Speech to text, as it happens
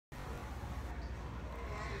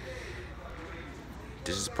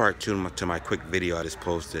This is part two to my quick video I just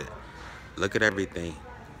posted. Look at everything.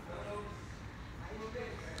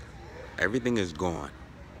 Everything is gone.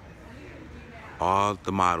 All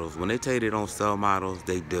the models. When they tell you they don't sell models,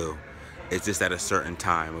 they do. It's just at a certain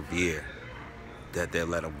time of year that they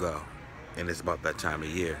let them go. And it's about that time of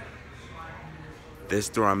year. This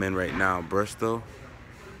store I'm in right now, Bristol,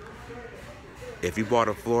 if you bought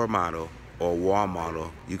a floor model or a wall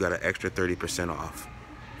model, you got an extra 30% off.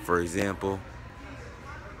 For example,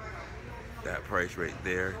 that price right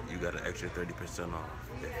there, you got an extra 30% off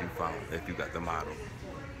if you got the model,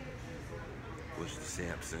 which is the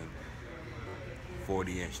Samsung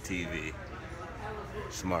 40-inch TV,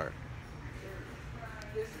 smart.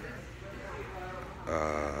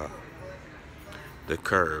 The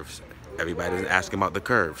curves. Everybody's asking about the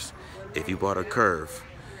curves. If you bought a curve,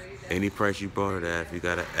 any price you bought it at, you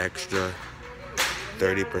got an extra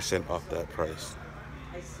 30% off that price.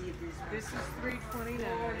 This is $329.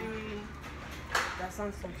 That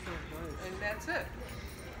sounds so good. And that's it.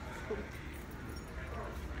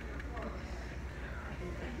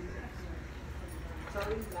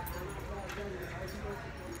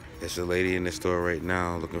 There's a lady in the store right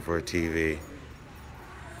now looking for a TV.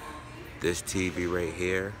 This TV right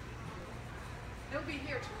here He'll be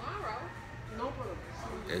here tomorrow. No problem.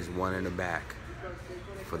 is one in the back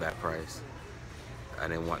for that price. I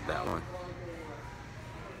didn't want that one.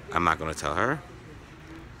 I'm not gonna tell her,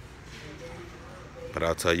 but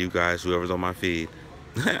I'll tell you guys, whoever's on my feed.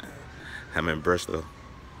 I'm in Bristol,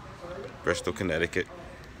 Connecticut.